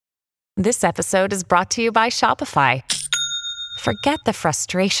This episode is brought to you by Shopify. Forget the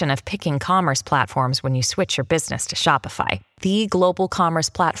frustration of picking commerce platforms when you switch your business to Shopify, the global commerce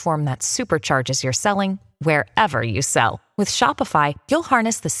platform that supercharges your selling wherever you sell. With Shopify, you'll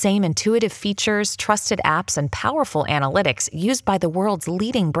harness the same intuitive features, trusted apps, and powerful analytics used by the world's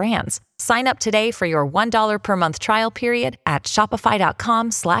leading brands. Sign up today for your $1 per month trial period at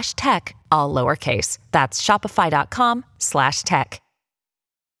shopify.com/tech, all lowercase. That's shopify.com/tech.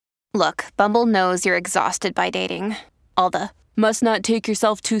 Look, Bumble knows you're exhausted by dating. All the must not take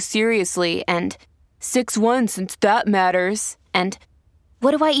yourself too seriously and 6'1" since that matters. And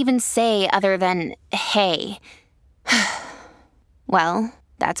what do I even say other than hey? Well,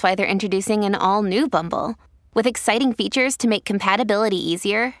 that's why they're introducing an all-new Bumble with exciting features to make compatibility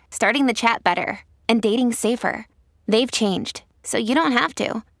easier, starting the chat better, and dating safer. They've changed, so you don't have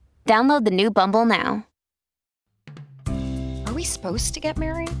to. Download the new Bumble now. Are we supposed to get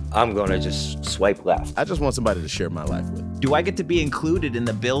married? I'm gonna just swipe left. I just want somebody to share my life with. Do I get to be included in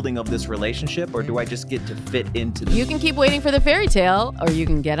the building of this relationship, or do I just get to fit into this? You can keep waiting for the fairy tale, or you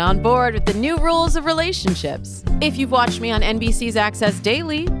can get on board with the new rules of relationships. If you've watched me on NBC's Access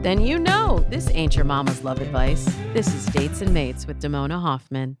Daily, then you know this ain't your mama's love advice. This is Dates and Mates with Damona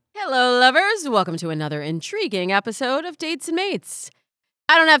Hoffman. Hello, lovers. Welcome to another intriguing episode of Dates and Mates.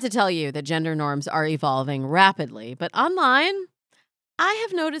 I don't have to tell you that gender norms are evolving rapidly, but online, I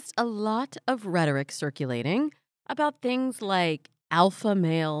have noticed a lot of rhetoric circulating about things like alpha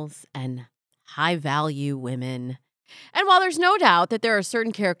males and high-value women. And while there's no doubt that there are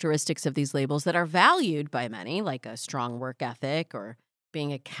certain characteristics of these labels that are valued by many, like a strong work ethic or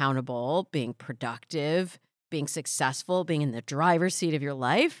being accountable, being productive, being successful, being in the driver's seat of your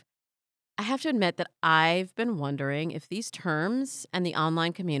life, I have to admit that I've been wondering if these terms and the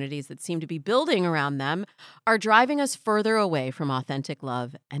online communities that seem to be building around them are driving us further away from authentic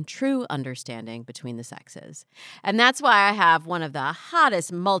love and true understanding between the sexes. And that's why I have one of the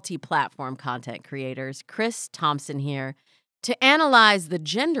hottest multi-platform content creators, Chris Thompson, here to analyze the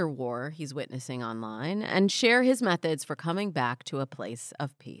gender war he's witnessing online and share his methods for coming back to a place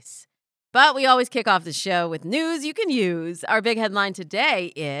of peace. But we always kick off the show with news you can use. Our big headline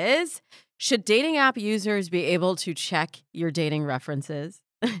today is, should dating app users be able to check your dating references?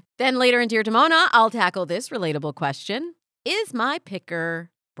 Then later in Dear Damona, I'll tackle this relatable question. Is my picker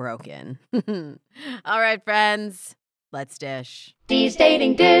broken? All right, friends, let's dish. D's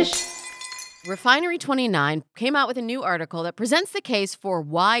Dating Dish. Refinery29 came out with a new article that presents the case for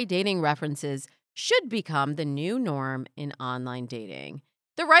why dating references should become the new norm in online dating.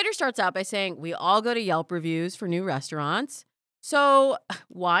 The writer starts out by saying, we all go to Yelp reviews for new restaurants, so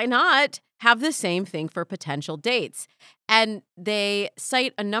why not have the same thing for potential dates? And they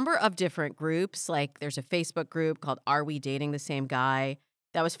cite a number of different groups, like there's a Facebook group called Are We Dating the Same Guy?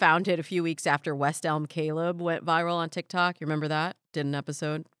 That was founded a few weeks after West Elm Caleb went viral on TikTok. You remember that? Did an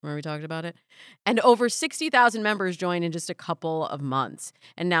episode where we talked about it. And over 60,000 members joined in just a couple of months.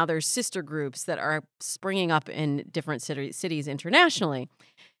 And now there's sister groups that are springing up in different cities internationally.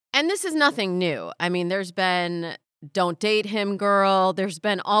 And this is nothing new. I mean, there's been Don't Date Him Girl. There's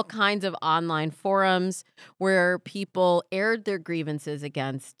been all kinds of online forums where people aired their grievances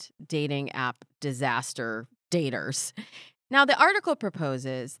against dating app disaster daters. Now, the article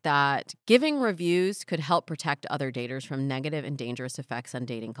proposes that giving reviews could help protect other daters from negative and dangerous effects on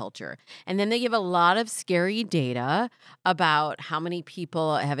dating culture. And then they give a lot of scary data about how many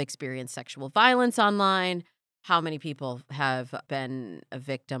people have experienced sexual violence online, how many people have been a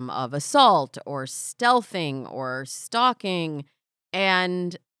victim of assault or stealthing or stalking.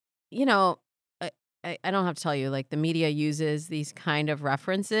 And, you know, I don't have to tell you, like, the media uses these kind of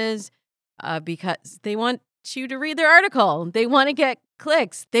references because they want you to read their article. They want to get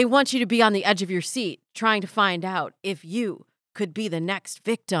clicks. They want you to be on the edge of your seat trying to find out if you could be the next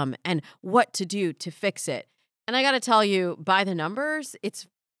victim and what to do to fix it. And I got to tell you, by the numbers, it's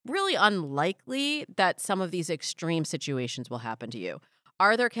really unlikely that some of these extreme situations will happen to you.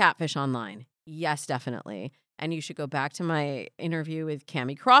 Are there catfish online? Yes, definitely. And you should go back to my interview with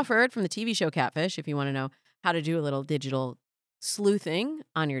Cammie Crawford from the TV show Catfish if you want to know how to do a little digital sleuthing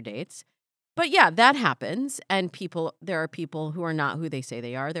on your dates. But yeah, that happens. And there are people who are not who they say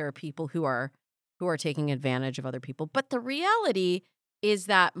they are. There are people who are taking advantage of other people. But the reality is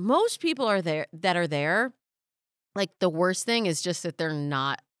that most people are there. Like, the worst thing is just that they're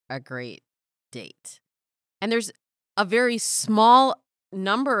not a great date. And there's a very small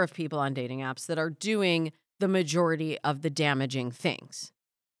number of people on dating apps that are doing the majority of the damaging things.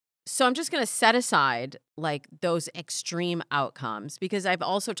 So I'm just going to set aside like those extreme outcomes because I've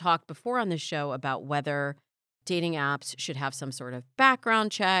also talked before on the show about whether dating apps should have some sort of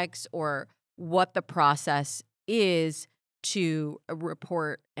background checks or what the process is to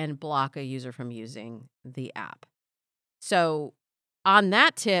report and block a user from using the app. So on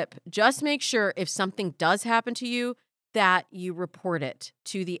that tip, just make sure if something does happen to you that you report it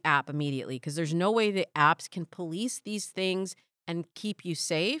to the app immediately, because there's no way the apps can police these things and keep you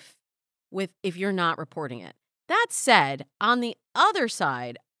safe if you're not reporting it. That said, on the other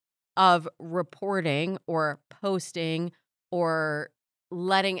side of reporting or posting or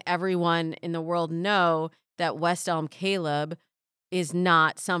letting everyone in the world know that West Elm Caleb is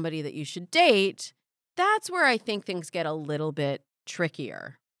not somebody that you should date, that's where I think things get a little bit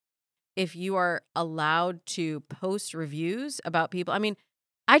trickier. If you are allowed to post reviews about people, I mean,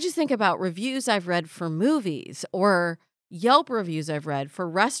 I just think about reviews I've read for movies or Yelp reviews I've read for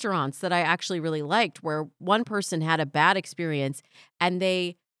restaurants that I actually really liked, where one person had a bad experience and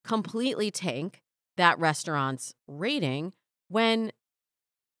they completely tank that restaurant's rating when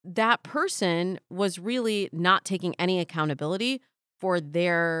that person was really not taking any accountability for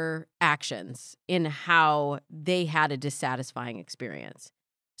their actions in how they had a dissatisfying experience.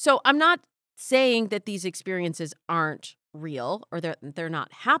 So I'm not saying that these experiences aren't real or they're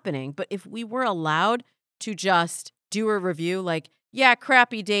not happening, but if we were allowed to just do a review like, yeah,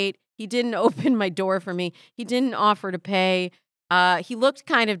 crappy date, he didn't open my door for me, he didn't offer to pay, he looked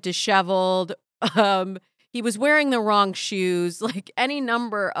kind of disheveled, he was wearing the wrong shoes, like any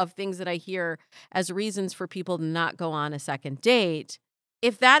number of things that I hear as reasons for people to not go on a second date.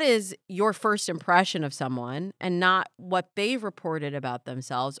 If that is your first impression of someone and not what they've reported about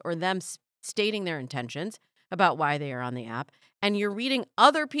themselves or them stating their intentions about why they are on the app, and you're reading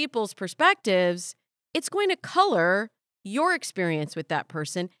other people's perspectives, it's going to color your experience with that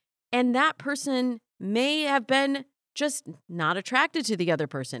person. And that person may have been just not attracted to the other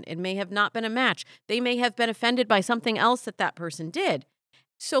person. It may have not been a match. They may have been offended by something else that person did.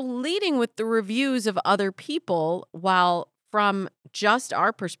 So leading with the reviews of other people, while from just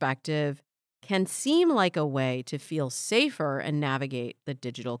our perspective, can seem like a way to feel safer and navigate the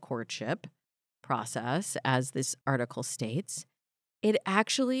digital courtship process, as this article states, it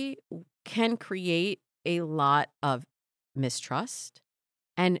actually can create a lot of mistrust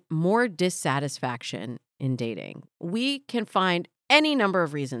and more dissatisfaction in dating. We can find any number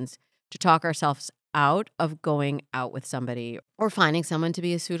of reasons to talk ourselves out of going out with somebody or finding someone to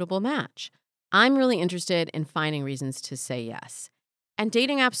be a suitable match. I'm really interested in finding reasons to say yes. And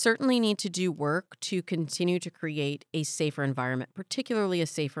dating apps certainly need to do work to continue to create a safer environment, particularly a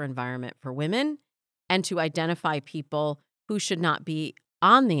safer environment for women, and to identify people who should not be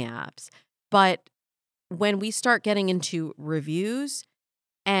on the apps. But when we start getting into reviews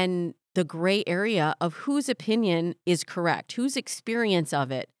and the gray area of whose opinion is correct, whose experience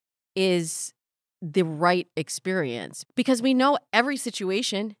of it is the right experience, because we know every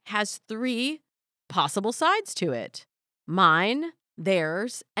situation has three possible sides to it: mine,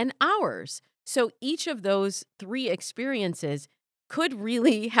 theirs, and ours. So each of those three experiences could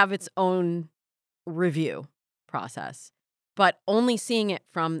really have its own review process. But only seeing it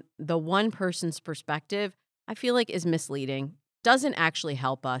from the one person's perspective, I feel like is misleading, doesn't actually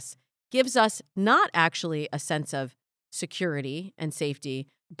help us, gives us not actually a sense of security and safety,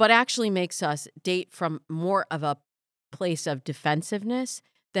 but actually makes us date from more of a place of defensiveness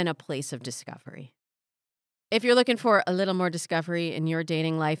than a place of discovery. If you're looking for a little more discovery in your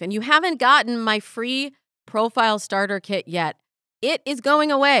dating life and you haven't gotten my free profile starter kit yet, it is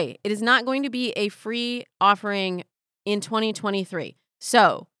going away. It is not going to be a free offering in 2023.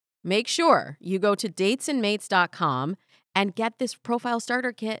 So make sure you go to datesandmates.com and get this profile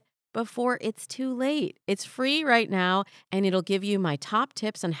starter kit before it's too late. It's free right now, and it'll give you my top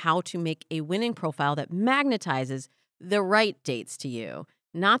tips on how to make a winning profile that magnetizes the right dates to you.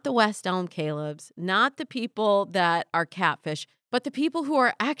 Not the West Elm Calebs, not the people that are catfish, but the people who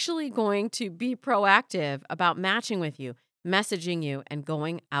are actually going to be proactive about matching with you, messaging you, and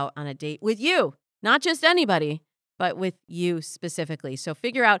going out on a date with you. Not just anybody, but with you specifically. So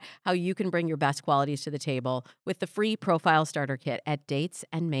figure out how you can bring your best qualities to the table with the free profile starter kit at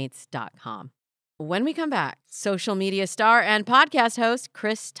datesandmates.com. When we come back, social media star and podcast host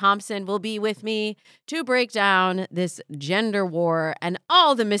Chris Thompson will be with me to break down this gender war and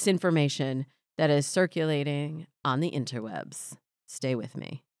all the misinformation that is circulating on the interwebs. Stay with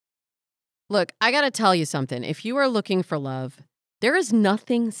me. Look, I got to tell you something. If you are looking for love, there is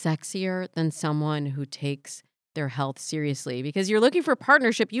nothing sexier than someone who takes their health seriously, because you're looking for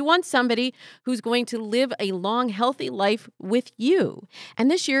partnership. You want somebody who's going to live a long, healthy life with you.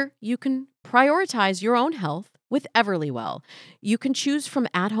 And this year, you can prioritize your own health with Everlywell. You can choose from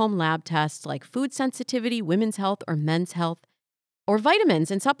at-home lab tests like food sensitivity, women's health, or men's health, or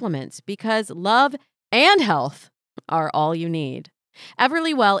vitamins and supplements, because love and health are all you need.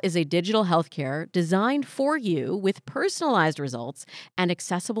 Everlywell is a digital healthcare designed for you with personalized results and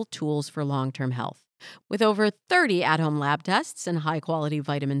accessible tools for long-term health. With over 30 at-home lab tests and high-quality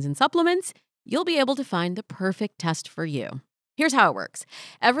vitamins and supplements, you'll be able to find the perfect test for you. Here's how it works.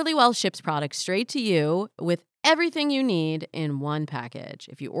 Everlywell ships products straight to you with everything you need in one package.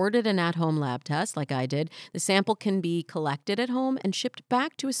 If you ordered an at-home lab test, like I did, the sample can be collected at home and shipped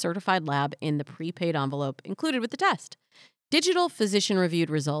back to a certified lab in the prepaid envelope included with the test. Digital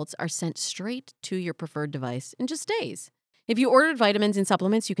physician-reviewed results are sent straight to your preferred device in just days. If you ordered vitamins and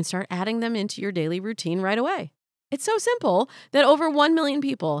supplements, you can start adding them into your daily routine right away. It's so simple that over 1 million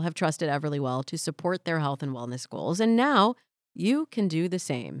people have trusted Everlywell to support their health and wellness goals, and now you can do the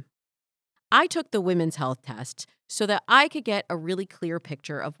same. I took the women's health test so that I could get a really clear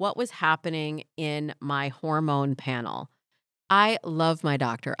picture of what was happening in my hormone panel. I love my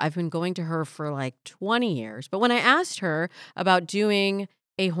doctor. I've been going to her for like 20 years. But when I asked her about doing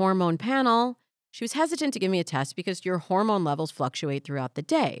a hormone panel, she was hesitant to give me a test because your hormone levels fluctuate throughout the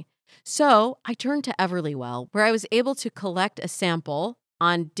day. So I turned to Everlywell, where I was able to collect a sample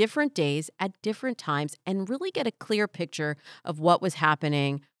on different days at different times and really get a clear picture of what was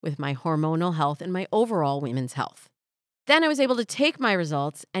happening with my hormonal health and my overall women's health. Then I was able to take my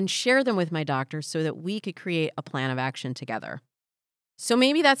results and share them with my doctor so that we could create a plan of action together. So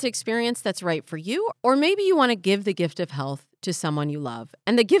maybe that's an experience that's right for you, or maybe you want to give the gift of health to someone you love.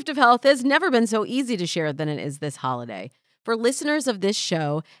 And the gift of health has never been so easy to share than it is this holiday. For listeners of this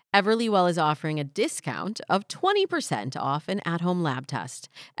show, Everlywell is offering a discount of 20% off an at-home lab test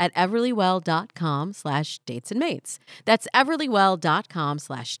at everlywell.com/datesandmates. That's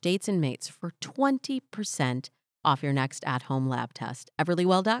everlywell.com/datesandmates for 20% off your next at-home lab test.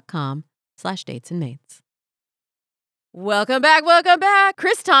 everlywell.com/datesandmates. Welcome back, welcome back.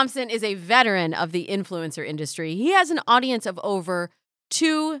 Chris Thompson is a veteran of the influencer industry. He has an audience of over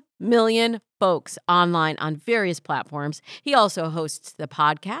 2 million folks online on various platforms. He also hosts the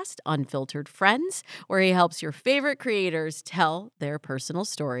podcast Unfiltered Friends, where he helps your favorite creators tell their personal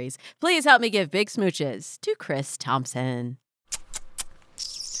stories. Please help me give big smooches to Chris Thompson.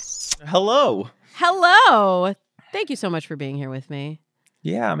 Hello. Hello. Thank you so much for being here with me.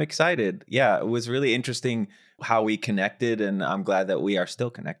 Yeah, I'm excited. Yeah, it was really interesting how we connected, and I'm glad that we are still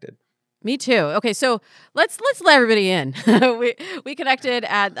connected. Me too. Okay, so let's let everybody in. we connected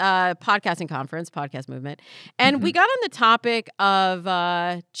at a podcasting conference, Podcast Movement, and we got on the topic of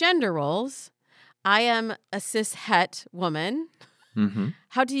gender roles. I am a cis-het woman. Mm-hmm.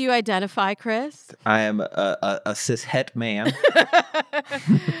 How do you identify, Chris? I am a cis-het man.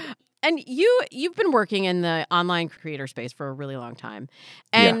 And you've been working in the online creator space for a really long time.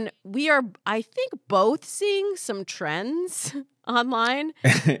 And we are, I think, both seeing some trends online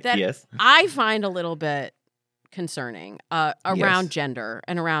that Yes. I find a little bit concerning around gender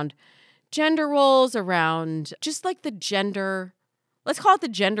and around gender roles, around just like the gender, let's call it the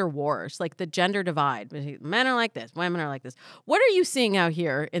gender wars, like the gender divide. Men are like this, women are like this. What are you seeing out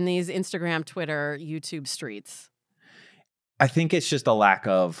here in these Instagram, Twitter, YouTube streets? I think it's just a lack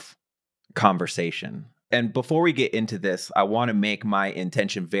of conversation. And before we get into this, I want to make my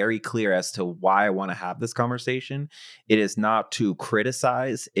intention very clear as to why I want to have this conversation. It is not to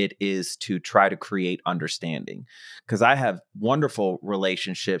criticize, it is to try to create understanding. Because I have wonderful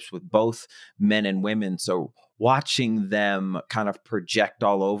relationships with both men and women. So watching them kind of project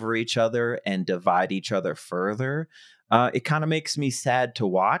all over each other and divide each other further, it kind of makes me sad to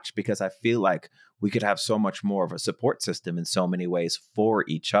watch, because I feel like we could have so much more of a support system in so many ways for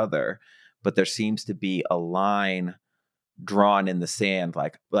each other. But there seems to be a line drawn in the sand.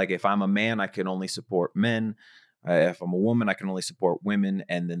 Like if I'm a man, I can only support men. If I'm a woman, I can only support women.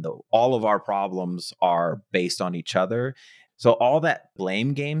 And then all of our problems are based on each other. So all that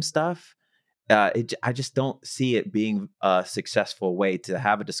blame game stuff, I just don't see it being a successful way to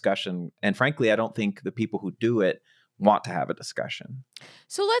have a discussion. And frankly, I don't think the people who do it want to have a discussion.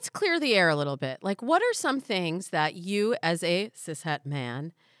 So let's clear the air a little bit. Like, what are some things that you as a cishet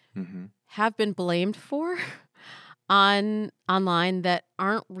man have been blamed for online that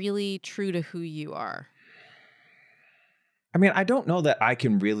aren't really true to who you are? I mean, I don't know that I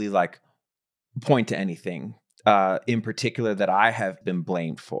can really point to anything in particular that I have been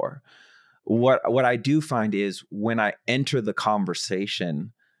blamed for. What I do find is when I enter the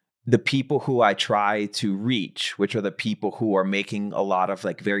conversation, the people who I try to reach, which are the people who are making a lot of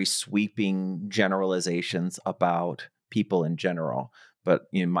very sweeping generalizations about people in general, but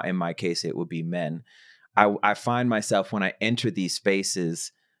in my case, it would be men. I find myself when I enter these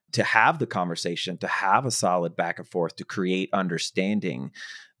spaces to have the conversation, to have a solid back and forth, to create understanding,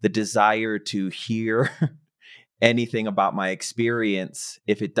 the desire to hear anything about my experience,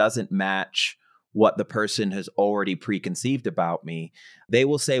 if it doesn't match what the person has already preconceived about me, they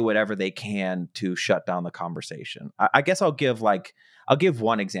will say whatever they can to shut down the conversation. I guess I'll give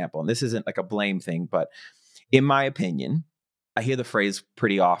one example, and this isn't like a blame thing, but in my opinion, I hear the phrase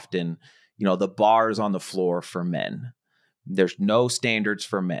pretty often, the bar is on the floor for men. There's no standards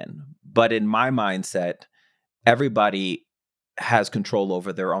for men. But in my mindset, everybody has control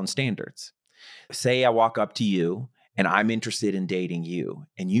over their own standards. Say I walk up to you and I'm interested in dating you,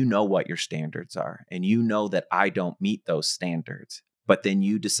 and you know what your standards are, and you know that I don't meet those standards, but then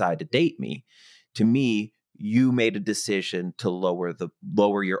you decide to date me. To me, you made a decision to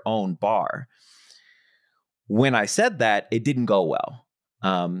lower your own bar. When I said that, it didn't go well.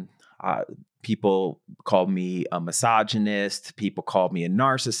 People called me a misogynist. People called me a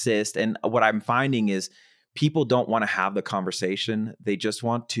narcissist. And what I'm finding is people don't want to have the conversation. They just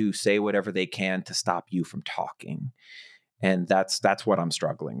want to say whatever they can to stop you from talking. And that's what I'm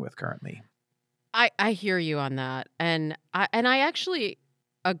struggling with currently. I hear you on that. And I actually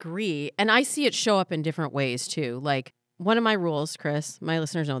agree. And I see it show up in different ways too. Like one of my rules, Chris, my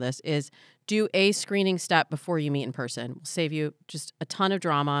listeners know this, is do a screening step before you meet in person. Will save you just a ton of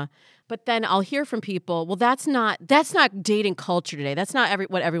drama. But then I'll hear from people, well, that's not dating culture today. That's not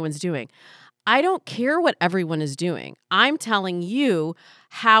what everyone's doing. I don't care what everyone is doing. I'm telling you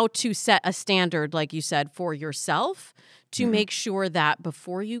how to set a standard, like you said, for yourself to make sure that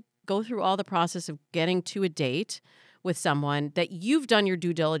before you go through all the process of getting to a date with someone, that you've done your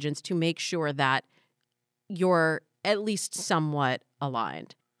due diligence to make sure that you're at least somewhat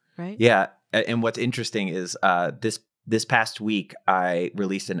aligned, right? Yeah. And what's interesting is this past week, I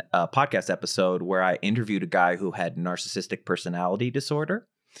released a podcast episode where I interviewed a guy who had narcissistic personality disorder.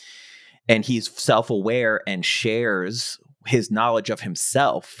 And he's self-aware and shares his knowledge of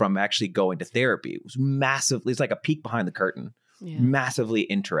himself from actually going to therapy. It was massively, it's like a peek behind the curtain, massively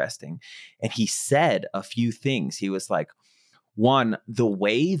interesting. And he said a few things. He was like, one, the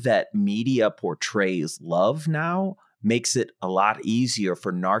way that media portrays love now makes it a lot easier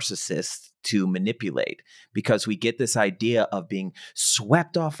for narcissists to manipulate, because we get this idea of being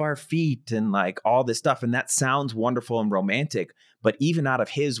swept off our feet and like all this stuff. And that sounds wonderful and romantic. But even out of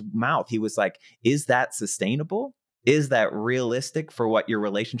his mouth, he was like, is that sustainable? Is that realistic for what your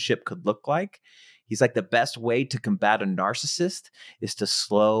relationship could look like? He's like, the best way to combat a narcissist is to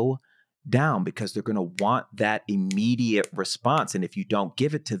slow down, because they're going to want that immediate response. And if you don't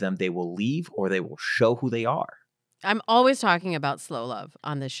give it to them, they will leave or they will show who they are. I'm always talking about slow love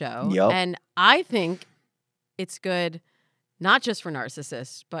on the show. Yep. And I think it's good not just for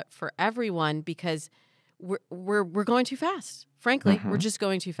narcissists, but for everyone, because we're going too fast. Frankly, we're just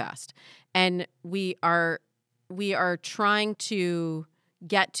going too fast. And we are trying to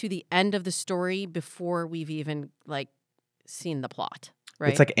get to the end of the story before we've even like seen the plot.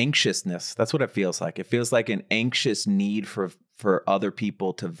 Right? It's like anxiousness. That's what it feels like. It feels like an anxious need for other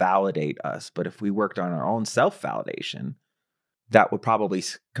people to validate us. But if we worked on our own self-validation, that would probably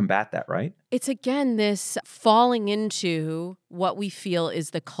combat that, right? It's again this falling into what we feel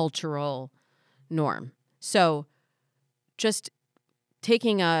is the cultural norm. So just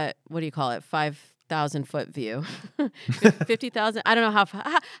taking a, what do you call it, 5,000-foot view, 50,000. I don't know how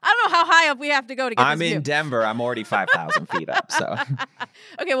high up we have to go to get I'm this view. in Denver. I'm already 5,000 feet up. So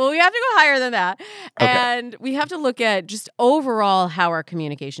okay, well, we have to go higher than that. Okay. And we have to look at just overall how our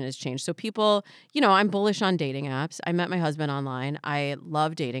communication has changed. So people, I'm bullish on dating apps. I met my husband online. I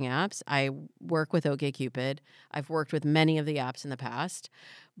love dating apps. I work with OkCupid. I've worked with many of the apps in the past.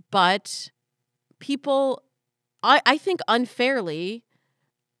 But people, I think unfairly,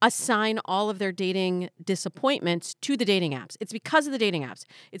 assign all of their dating disappointments to the dating apps. It's because of the dating apps.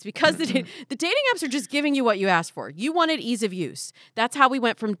 It's because the dating apps are just giving you what you asked for. You wanted ease of use. That's how we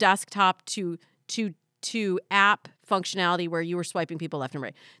went from desktop to app functionality where you were swiping people left and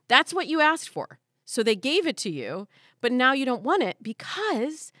right. That's what you asked for. So they gave it to you, but now you don't want it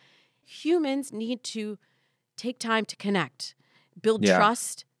because humans need to take time to connect, build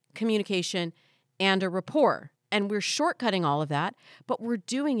trust, communication, and a rapport. And we're shortcutting all of that, but we're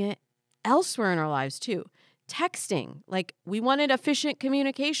doing it elsewhere in our lives too. Texting, like we wanted efficient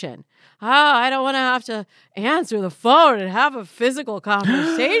communication. I don't want to have to answer the phone and have a physical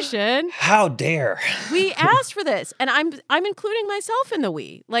conversation. How dare. We asked for this, and I'm including myself in the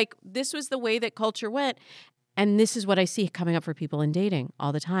we. Like this was the way that culture went, and this is what I see coming up for people in dating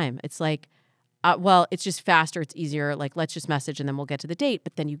all the time. It's like, well, it's just faster, it's easier. Like let's just message and then we'll get to the date.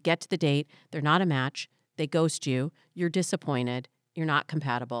 But then you get to the date, they're not a match. they ghost you, you're disappointed, you're not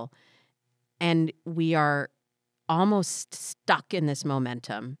compatible. And we are almost stuck in this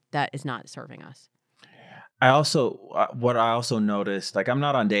momentum that is not serving us. What I also noticed, like I'm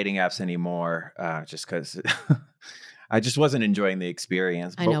not on dating apps anymore, just because I just wasn't enjoying the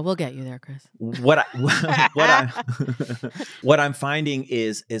experience. I know, we'll get you there, Chris. What I, what I, what I'm finding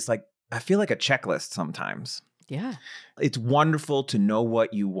is like, I feel like a checklist sometimes. Yeah. It's wonderful to know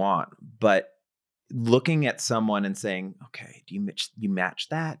what you want, but looking at someone and saying, okay, do you match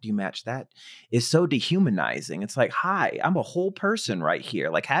that? Do you match that? Is so dehumanizing. It's like, hi, I'm a whole person right here.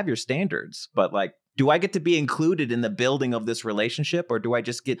 Like, have your standards, but like, do I get to be included in the building of this relationship, or do I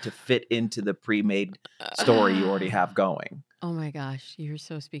just get to fit into the pre-made story you already have going? Oh my gosh, you're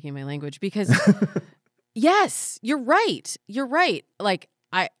so speaking my language because yes, you're right. You're right. Like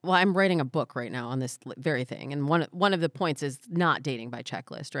I'm writing a book right now on this very thing, and one of the points is not dating by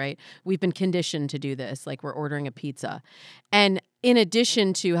checklist, right? We've been conditioned to do this, like we're ordering a pizza. And in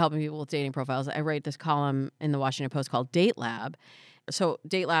addition to helping people with dating profiles, I write this column in the Washington Post called Date Lab. So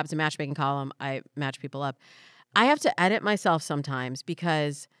Date Lab's a matchmaking column. I match people up. I have to edit myself sometimes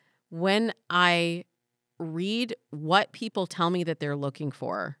because when I read what people tell me that they're looking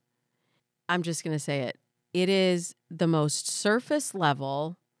for, I'm just going to say it. It is the most surface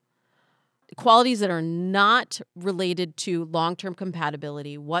level qualities that are not related to long-term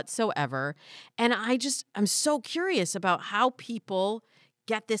compatibility whatsoever. And I'm so curious about how people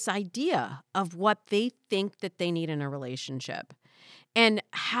get this idea of what they think that they need in a relationship and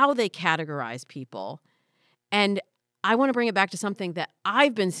how they categorize people. And I want to bring it back to something that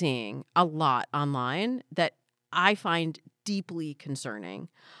I've been seeing a lot online that I find deeply concerning,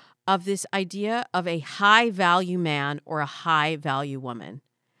 of this idea of a high-value man or a high-value woman.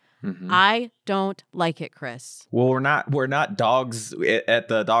 Mm-hmm. I don't like it, Chris. Well, we're not dogs at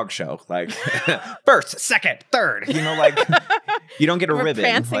the dog show. Like first, second, third. You know, like you don't get a ribbon.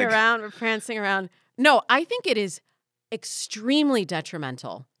 We're prancing around. No, I think it is extremely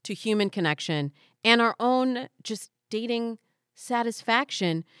detrimental to human connection and our own just dating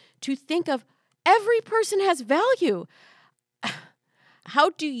satisfaction to think of every person has value.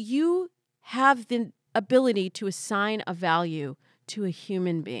 How do you have the ability to assign a value to a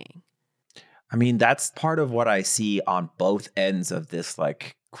human being? I mean, that's part of what I see on both ends of this,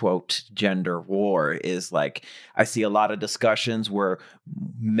 like, quote, gender war is like, I see a lot of discussions where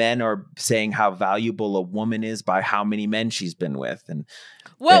men are saying how valuable a woman is by how many men she's been with. And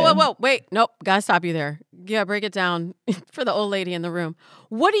whoa, wait, nope, gotta stop you there. Yeah, break it down for the old lady in the room.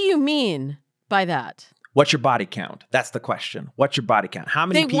 What do you mean by that? What's your body count? That's the question. What's your body count? How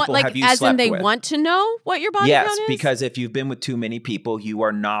many people have you slept with? As in they want to know what your body count is? Yes, because if you've been with too many people, you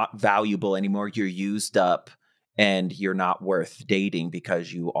are not valuable anymore. You're used up and you're not worth dating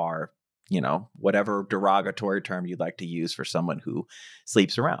because you are, whatever derogatory term you'd like to use for someone who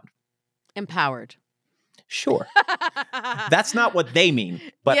sleeps around. Empowered. Sure. That's not what they mean,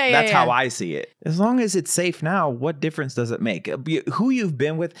 but that's how I see it. As long as it's safe now, what difference does it make? Who you've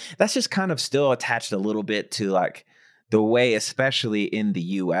been with, that's just kind of still attached a little bit to like the way, especially in the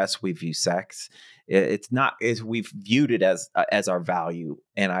US, we view sex. It's not as we've viewed it as our value.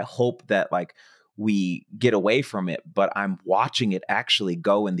 And I hope that like we get away from it, but I'm watching it actually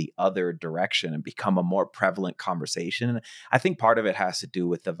go in the other direction and become a more prevalent conversation. And I think part of it has to do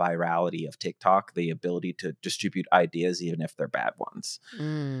with the virality of TikTok, the ability to distribute ideas, even if they're bad ones.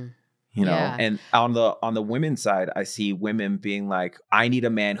 And on the women's side, I see women being like, I need a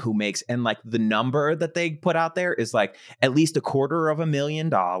man who makes, and like the number that they put out there is like at least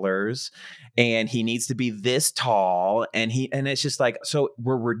 $250,000, and he needs to be this tall, and it's just like, so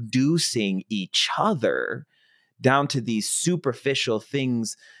we're reducing each other down to these superficial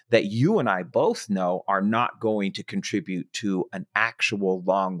things that you and I both know are not going to contribute to an actual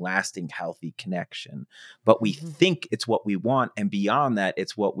long-lasting, healthy connection. But we think it's what we want, and beyond that,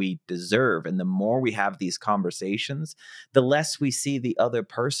 it's what we deserve. And the more we have these conversations, the less we see the other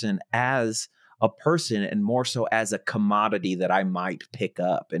person as a person and more so as a commodity that I might pick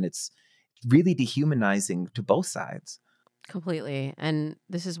up. And it's really dehumanizing to both sides. Completely. And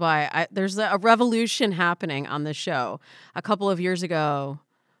this is why there's a revolution happening on the show. A couple of years ago,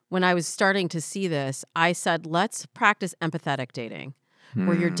 when I was starting to see this, I said, let's practice empathetic dating,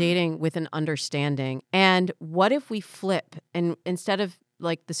 where you're dating with an understanding. And what if we flip, and instead of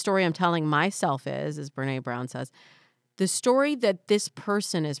like the story I'm telling myself is, as Brene Brown says, the story that this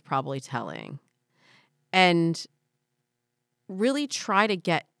person is probably telling, and really try to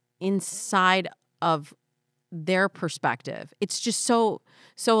get inside of their perspective. It's just so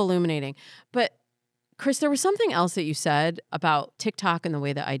illuminating. But Chris, there was something else that you said about TikTok and the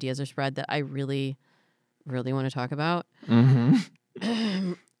way that ideas are spread that I really really want to talk about.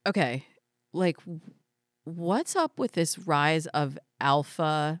 Mm-hmm. Okay. Like, what's up with this rise of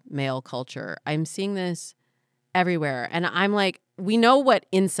alpha male culture? I'm seeing this everywhere. And I'm like, we know what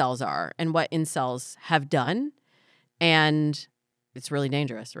incels are and what incels have done. And it's really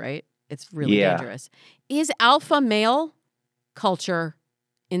dangerous, right? It's really Yeah. dangerous. Is alpha male culture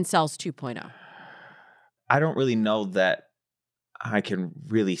incels 2.0? I don't really know that I can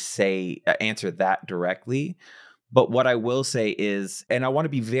really say answer that directly. But what I will say is, and I want to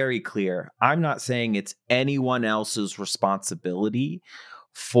be very clear, I'm not saying it's anyone else's responsibility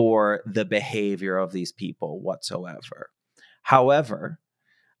for the behavior of these people whatsoever. However,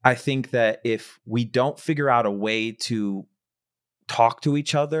 I think that if we don't figure out a way to talk to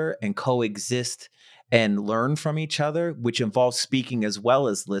each other and coexist and learn from each other, which involves speaking as well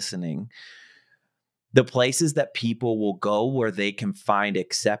as listening, the places that people will go where they can find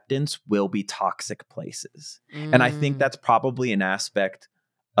acceptance will be toxic places. And I think that's probably an aspect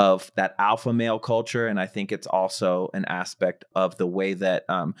of that alpha male culture. And I think it's also an aspect of the way that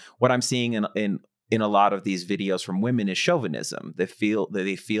what I'm seeing in a lot of these videos from women is chauvinism. They feel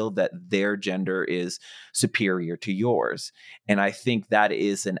that their gender is superior to yours. And I think that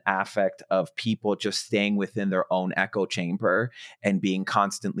is an affect of people just staying within their own echo chamber and being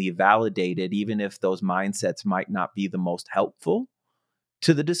constantly validated, even if those mindsets might not be the most helpful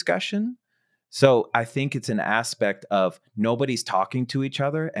to the discussion. So I think it's an aspect of nobody's talking to each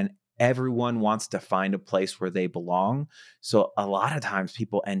other and everyone wants to find a place where they belong. So a lot of times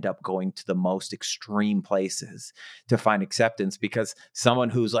people end up going to the most extreme places to find acceptance because someone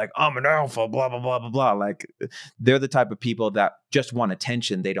who's like, I'm an alpha, blah, blah, blah, blah, blah. Like they're the type of people that just want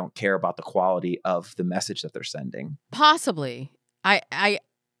attention. They don't care about the quality of the message that they're sending. Possibly.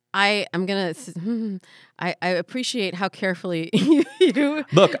 I'm gonna. I appreciate how carefully you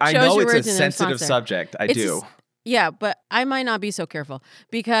Look, I chose know your it's a words in sensitive response there. subject. I It's do. just- yeah, but I might not be so careful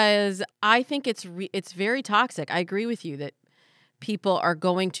because I think it's very toxic. I agree with you that people are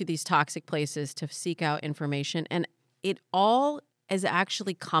going to these toxic places to seek out information, and it all is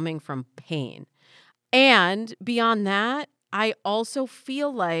actually coming from pain. And beyond that, I also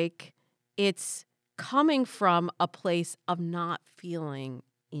feel like it's coming from a place of not feeling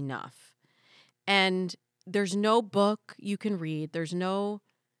enough. And there's no book you can read, there's no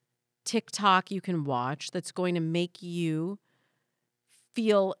TikTok you can watch that's going to make you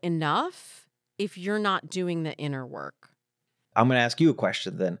feel enough if you're not doing the inner work. I'm going to ask you a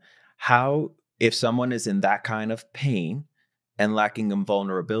question then. How, if someone is in that kind of pain and lacking in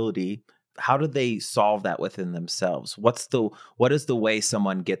vulnerability, how do they solve that within themselves? What is the way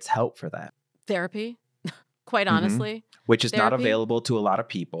someone gets help for that? Therapy, quite Mhm. honestly. Which is not Therapy. available to a lot of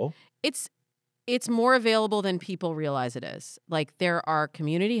people. It's more available than people realize it is. Like there are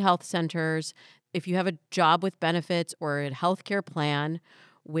community health centers. If you have a job with benefits or a healthcare plan,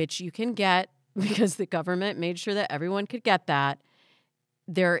 which you can get because the government made sure that everyone could get that,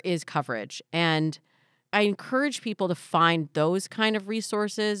 there is coverage. And I encourage people to find those kind of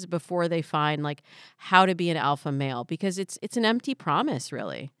resources before they find like how to be an alpha male because it's an empty promise,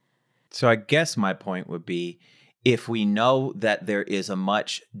 really. So I guess my point would be if we know that there is a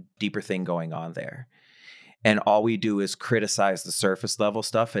much deeper thing going on there and all we do is criticize the surface level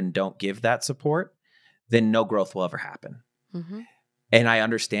stuff and don't give that support, then no growth will ever happen. Mm-hmm. And I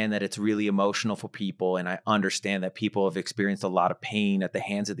understand that it's really emotional for people. And I understand that people have experienced a lot of pain at the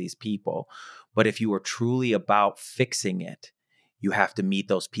hands of these people. But if you are truly about fixing it, you have to meet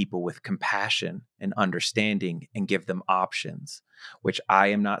those people with compassion and understanding and give them options, which I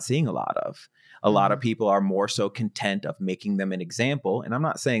am not seeing a lot of. A lot of people are more so content of making them an example. And I'm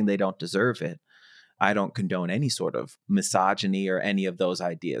not saying they don't deserve it. I don't condone any sort of misogyny or any of those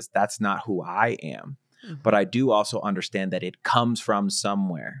ideas. That's not who I am. But I do also understand that it comes from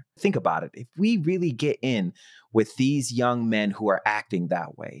somewhere. Think about it. If we really get in with these young men who are acting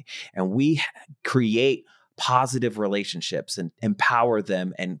that way and we create positive relationships and empower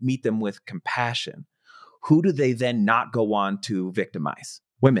them and meet them with compassion, who do they then not go on to victimize?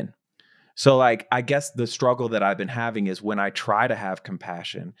 Women. So like, I guess the struggle that I've been having is when I try to have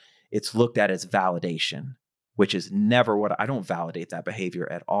compassion, it's looked at as validation, which is never what I don't validate that behavior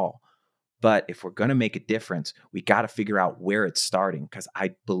at all. But if we're going to make a difference, we got to figure out where it's starting. Because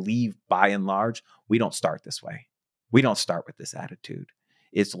I believe by and large, we don't start this way. We don't start with this attitude.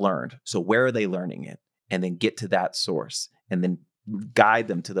 It's learned. So where are they learning it? And then get to that source and then guide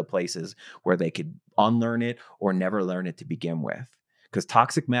them to the places where they could unlearn it or never learn it to begin with. Because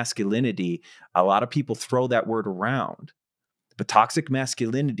toxic masculinity, a lot of people throw that word around. But toxic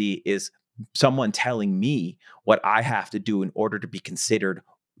masculinity is someone telling me what I have to do in order to be considered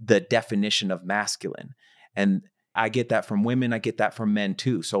the definition of masculine. And I get that from women. I get that from men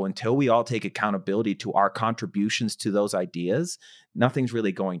too. So until we all take accountability to our contributions to those ideas, nothing's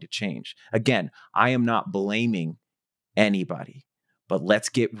really going to change. Again, I am not blaming anybody, but let's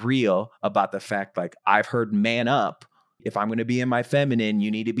get real about the fact, like, I've heard man up. If I'm going to be in my feminine, you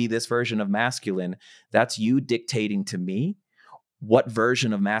need to be this version of masculine. That's you dictating to me what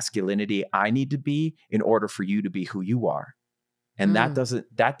version of masculinity I need to be in order for you to be who you are. And that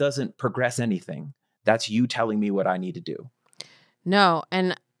doesn't progress anything. That's you telling me what I need to do. No,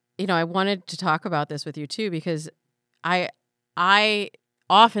 and I wanted to talk about this with you too, because I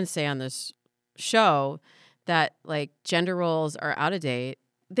often say on this show that, like, gender roles are out of date.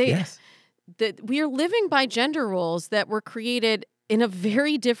 Yes. That we are living by gender roles that were created in a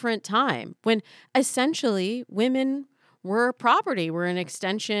very different time, when essentially women were property, were an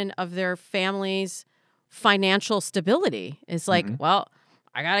extension of their family's financial stability. It's like, well,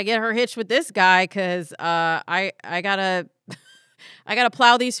 I gotta get her hitched with this guy because I gotta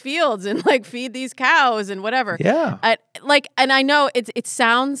plow these fields and, like, feed these cows and whatever. Yeah. And I know it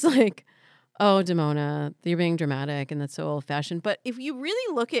sounds like, oh, Damona, you're being dramatic and that's so old fashioned. But if you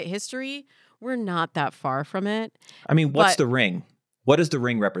really look at history, we're not that far from it. I mean, what's the ring? What does the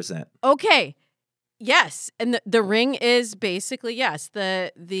ring represent? Okay. Yes. And the ring is basically, yes,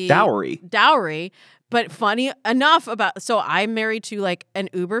 the dowry. But funny enough so I'm married to, like, an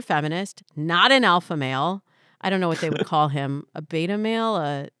uber feminist, not an alpha male. I don't know what they would call him. A beta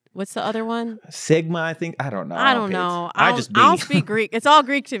male? What's the other one? Sigma, I think. I don't know. I don't know. I don't speak Greek. It's all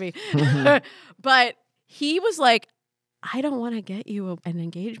Greek to me. But he was like, I don't want to get you an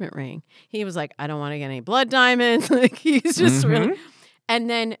engagement ring. He was like, I don't want to get any blood diamonds. Like, he's just really. And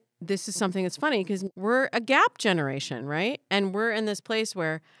then this is something that's funny because we're a gap generation, right? And we're in this place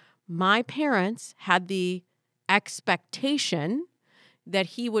where my parents had the expectation that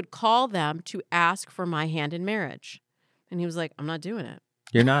he would call them to ask for my hand in marriage. And he was like, I'm not doing it.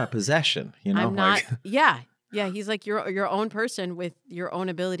 You're not a possession, I'm not. Yeah. He's like, you're your own person with your own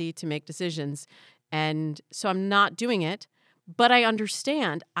ability to make decisions. And so I'm not doing it. But I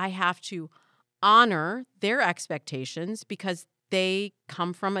understand I have to honor their expectations because they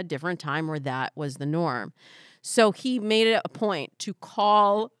come from a different time where that was the norm. So he made it a point to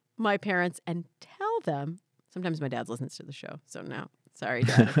call my parents and tell them. Sometimes my dad listens to the show. So now, sorry,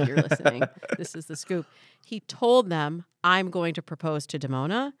 Dad, if you're listening, this is the scoop. He told them, I'm going to propose to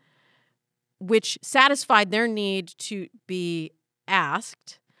Damona, which satisfied their need to be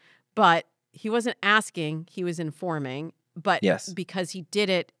asked. But he wasn't asking, he was informing. But because he did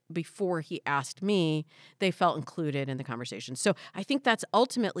it before he asked me, they felt included in the conversation. So I think that's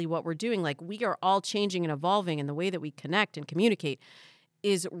ultimately what we're doing. Like, we are all changing and evolving, and the way that we connect and communicate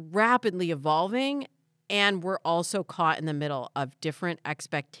is rapidly evolving. And we're also caught in the middle of different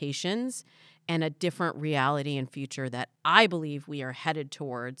expectations and a different reality and future that I believe we are headed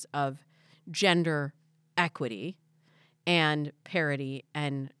towards, of gender equity and parity.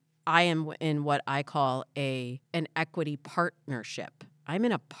 And I am in what I call an equity partnership. I'm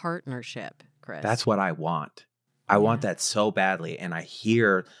in a partnership, Chris. That's what I want. I want that so badly. And I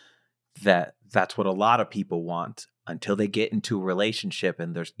hear that that's what a lot of people want until they get into a relationship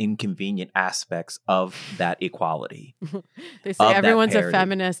and there's inconvenient aspects of that equality. They say everyone's a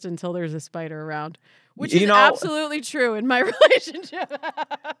feminist until there's a spider around, which is absolutely true in my relationship.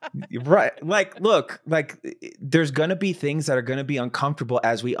 Right. Like, look, like, there's going to be things that are going to be uncomfortable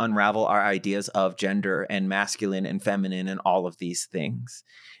as we unravel our ideas of gender and masculine and feminine and all of these things.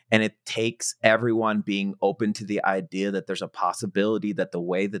 And it takes everyone being open to the idea that there's a possibility that the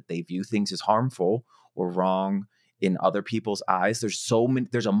way that they view things is harmful or wrong in other people's eyes.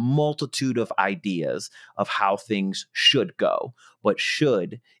 There's a multitude of ideas of how things should go. But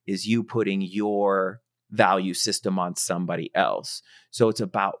should is you putting your value system on somebody else. So it's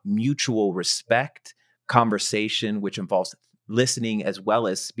about mutual respect, conversation, which involves listening as well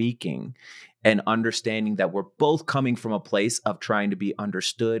as speaking, and understanding that we're both coming from a place of trying to be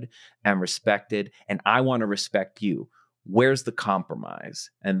understood and respected. And I want to respect you. Where's the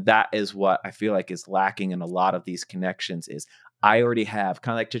compromise? And that is what I feel like is lacking in a lot of these connections. Is I already have,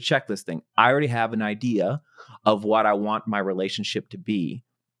 kind of like to checklist thing, I already have an idea of what I want my relationship to be.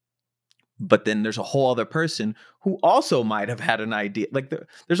 But then there's a whole other person who also might have had an idea. Like,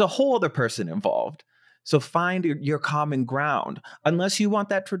 there's a whole other person involved. So find your common ground, unless you want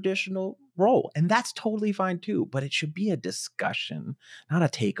that traditional role. And that's totally fine too. But it should be a discussion, not a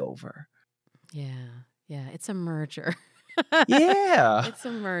takeover. Yeah. It's a merger. Yeah. It's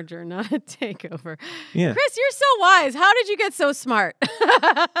a merger, not a takeover. Yeah. Chris, you're so wise. How did you get so smart?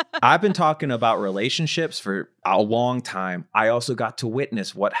 I've been talking about relationships for a long time. I also got to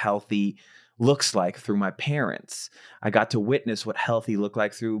witness what healthy looks like through my parents. I got to witness what healthy looked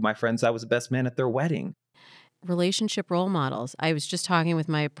like through my friends. I was the best man at their wedding. Relationship role models. I was just talking with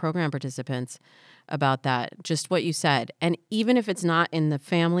my program participants about that, just what you said. And even if it's not in the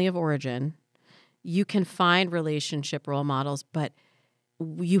family of origin, you can find relationship role models, but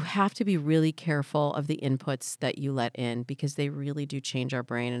you have to be really careful of the inputs that you let in because they really do change our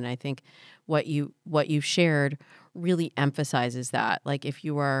brain. And I think what you shared really emphasizes that. Like if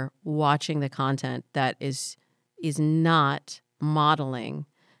you are watching the content that is not modeling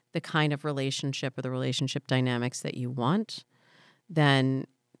the kind of relationship or the relationship dynamics that you want, then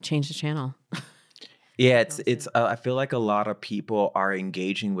change the channel. Yeah, it's I feel like a lot of people are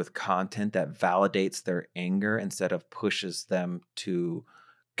engaging with content that validates their anger instead of pushes them to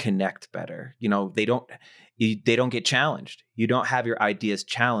connect better. They don't get challenged. You don't have your ideas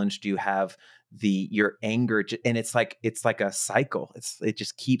challenged. You have your anger, and it's like a cycle. It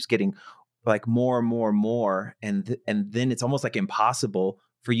just keeps getting like more and more and more, and then it's almost like impossible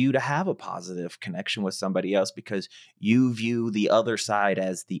for you to have a positive connection with somebody else because you view the other side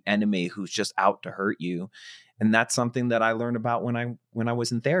as the enemy who's just out to hurt you. And that's something that I learned about when I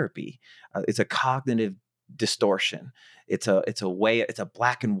was in therapy. It's a cognitive distortion. It's a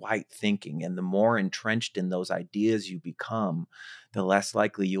black and white thinking. And the more entrenched in those ideas you become, the less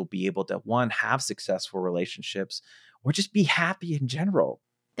likely you'll be able to, one, have successful relationships or just be happy in general.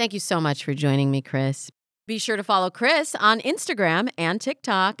 Thank you so much for joining me, Chris. Be sure to follow Chris on Instagram and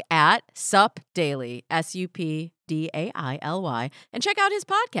TikTok at SupDaily, SupDaily, and check out his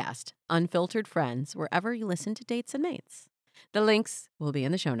podcast, Unfiltered Friends, wherever you listen to Dates and Mates. The links will be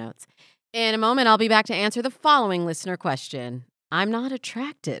in the show notes. In a moment, I'll be back to answer the following listener question. I'm not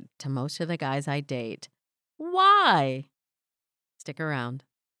attracted to most of the guys I date. Why? Stick around.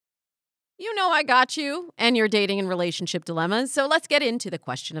 You know I got you and your dating and relationship dilemmas, so let's get into the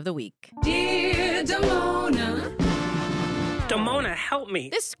question of the week. Dear Damona. Damona, help me.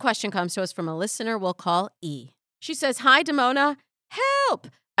 This question comes to us from a listener we'll call E. She says, Hi, Damona. Help!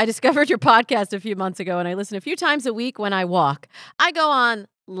 I discovered your podcast a few months ago, and I listen a few times a week when I walk. I go on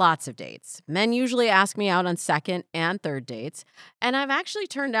lots of dates. Men usually ask me out on second and third dates, and I've actually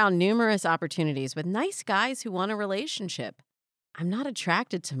turned down numerous opportunities with nice guys who want a relationship. I'm not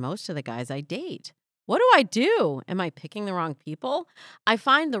attracted to most of the guys I date. What do I do? Am I picking the wrong people? I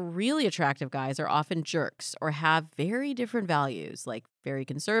find the really attractive guys are often jerks or have very different values, like very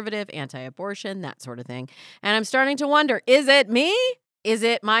conservative, anti-abortion, that sort of thing. And I'm starting to wonder, is it me? Is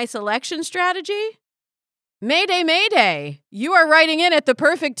it my selection strategy? Mayday, mayday. You are writing in at the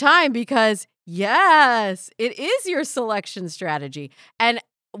perfect time because, yes, it is your selection strategy. And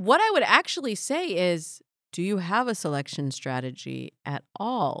what I would actually say is, do you have a selection strategy at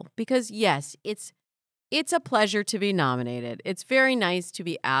all? Because yes, it's a pleasure to be nominated. It's very nice to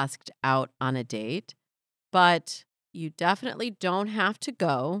be asked out on a date, but you definitely don't have to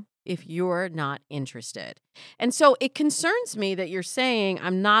go if you're not interested. And so it concerns me that you're saying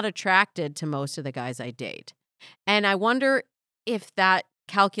I'm not attracted to most of the guys I date. And I wonder if that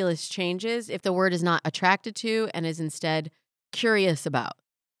calculus changes, if the word is not attracted to and is instead curious about.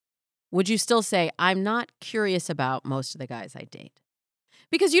 Would you still say, I'm not curious about most of the guys I date?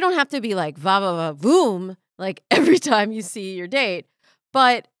 Because you don't have to be like, va, va, va, boom, like every time you see your date.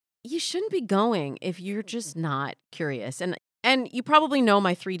 But you shouldn't be going if you're just not curious. And you probably know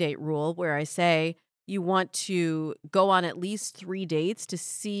my 3-date rule where I say you want to go on at least 3 dates to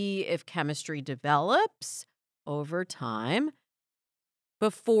see if chemistry develops over time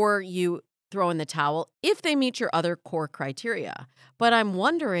before you throw in the towel if they meet your other core criteria. But I'm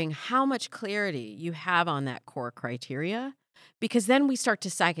wondering how much clarity you have on that core criteria, because then we start to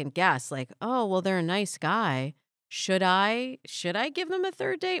second guess like, oh, well, they're a nice guy. Should I give them a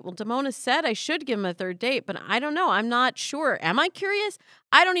 3rd date? Well, Damona said I should give him a 3rd date, but I don't know. I'm not sure. Am I curious?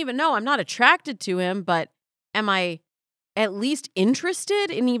 I don't even know. I'm not attracted to him, but am I at least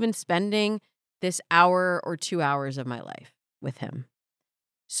interested in even spending this hour or 2 hours of my life with him?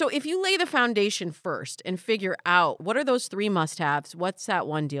 So if you lay the foundation first and figure out what are those 3 must-haves, what's that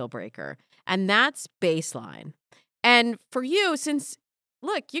 1 deal breaker? And that's baseline. And for you, since,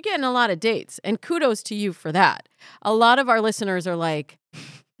 look, you're getting a lot of dates, and kudos to you for that. A lot of our listeners are like,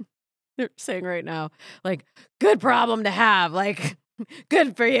 they're saying right now, like, good problem to have, like,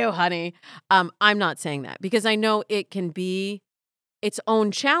 good for you, honey. I'm not saying that because I know it can be its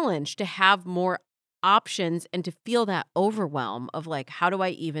own challenge to have more options and to feel that overwhelm of like, how do I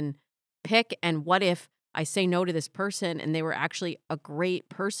even pick? And what if I say no to this person and they were actually a great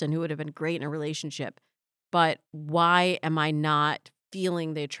person who would have been great in a relationship. But why am I not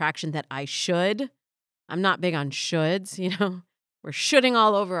feeling the attraction that I should? I'm not big on shoulds, We're shoulding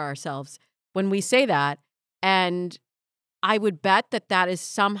all over ourselves when we say that. And I would bet that that is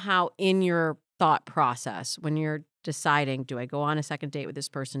somehow in your thought process when you're deciding, do I go on a second date with this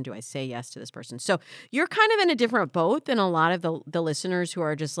person? Do I say yes to this person? So you're kind of in a different boat than a lot of the listeners who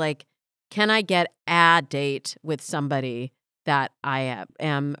are just like, can I get a date with somebody that I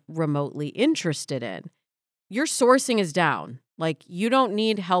am remotely interested in? Your sourcing is down. Like, you don't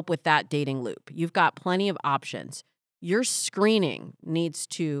need help with that dating loop. You've got plenty of options. Your screening needs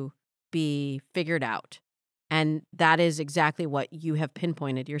to be figured out. And that is exactly what you have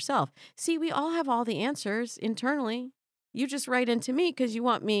pinpointed yourself. See, we all have all the answers internally. You just write into me because you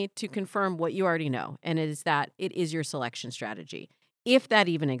want me to confirm what you already know. And it is that it is your selection strategy, if that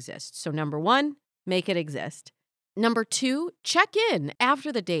even exists. So 1, make it exist. 2, check in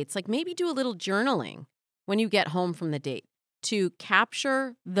after the dates. Like, maybe do a little journaling when you get home from the date to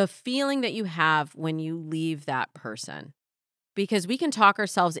capture the feeling that you have when you leave that person. Because we can talk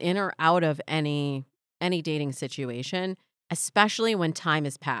ourselves in or out of any dating situation, especially when time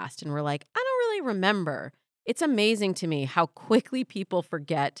has passed and we're like, I don't really remember. It's amazing to me how quickly people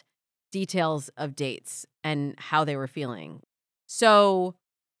forget details of dates and how they were feeling. So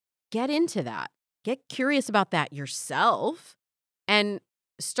get into that. Get curious about that yourself and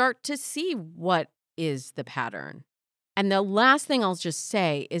start to see what is the pattern. And the last thing I'll just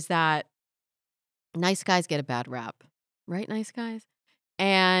say is that nice guys get a bad rap, right? Nice guys.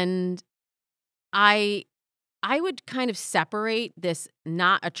 And I would kind of separate this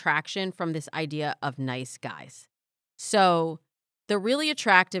not attraction from this idea of nice guys. So the really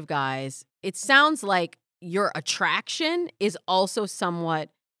attractive guys, it sounds like your attraction is also somewhat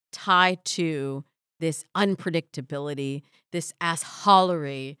tied to this unpredictability, this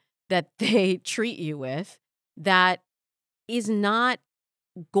assholery that they treat you with that is not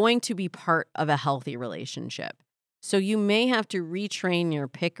going to be part of a healthy relationship. So you may have to retrain your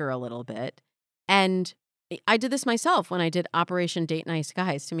picker a little bit. And I did this myself when I did Operation Date Nice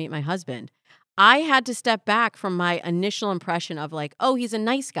Guys to meet my husband. I had to step back from my initial impression of like, oh, he's a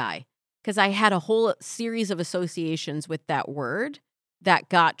nice guy, because I had a whole series of associations with that word that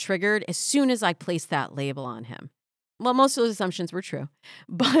got triggered as soon as I placed that label on him. Well, most of those assumptions were true,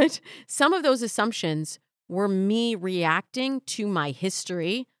 but some of those assumptions were me reacting to my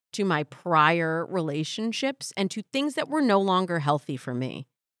history, to my prior relationships, and to things that were no longer healthy for me.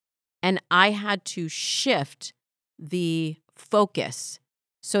 And I had to shift the focus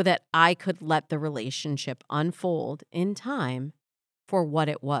so that I could let the relationship unfold in time for what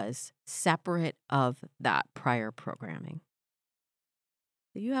it was, separate of that prior programming.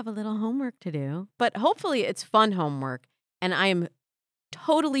 So you have a little homework to do, but hopefully it's fun homework. And I am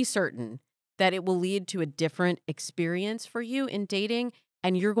totally certain that it will lead to a different experience for you in dating.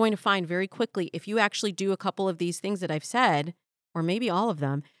 And you're going to find very quickly, if you actually do a couple of these things that I've said, or maybe all of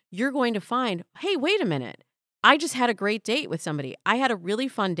them, you're going to find, hey, wait a minute. I just had a great date with somebody. I had a really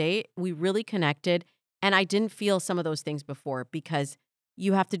fun date. We really connected. And I didn't feel some of those things before, because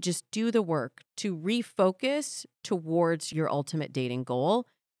you have to just do the work to refocus towards your ultimate dating goal,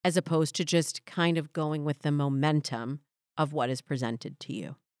 as opposed to just kind of going with the momentum of what is presented to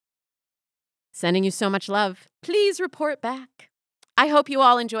you. Sending you so much love. Please report back. I hope you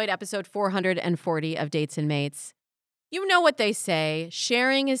all enjoyed episode 440 of Dates and Mates. You know what they say,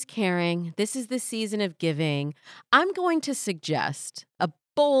 sharing is caring. This is the season of giving. I'm going to suggest a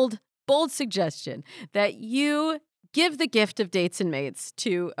bold suggestion that you give the gift of Dates and Mates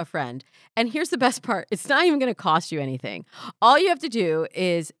to a friend. And here's the best part. It's not even going to cost you anything. All you have to do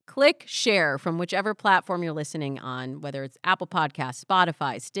is click share from whichever platform you're listening on, whether it's Apple Podcasts,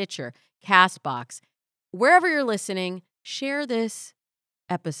 Spotify, Stitcher, CastBox, wherever you're listening, share this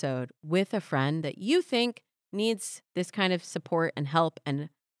episode with a friend that you think needs this kind of support and help and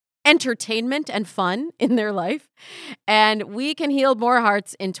entertainment and fun in their life. And we can heal more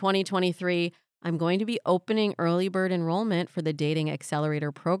hearts in 2023. I'm going to be opening early bird enrollment for the Dating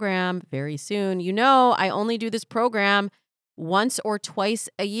Accelerator program very soon. You know, I only do this program once or twice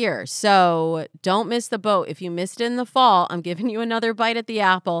a year. So don't miss the boat. If you missed it in the fall, I'm giving you another bite at the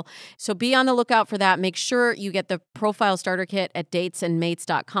apple. So be on the lookout for that. Make sure you get the profile starter kit at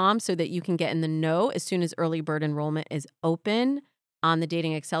datesandmates.com so that you can get in the know as soon as early bird enrollment is open on the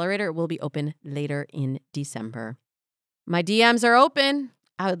Dating Accelerator. It will be open later in December. My DMs are open.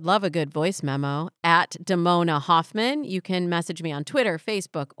 I would love a good voice memo at Damona Hoffman. You can message me on Twitter,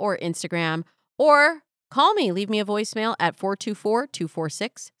 Facebook, or Instagram, or call me. Leave me a voicemail at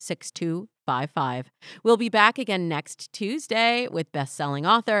 424-246-6258. We'll be back again next Tuesday with best-selling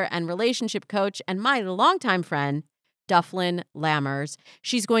author and relationship coach and my longtime friend, Dufflin Lammers.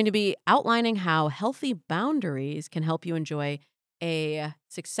 She's going to be outlining how healthy boundaries can help you enjoy a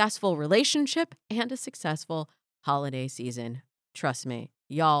successful relationship and a successful holiday season. Trust me,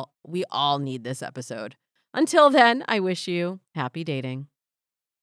 y'all, we all need this episode. Until then, I wish you happy dating.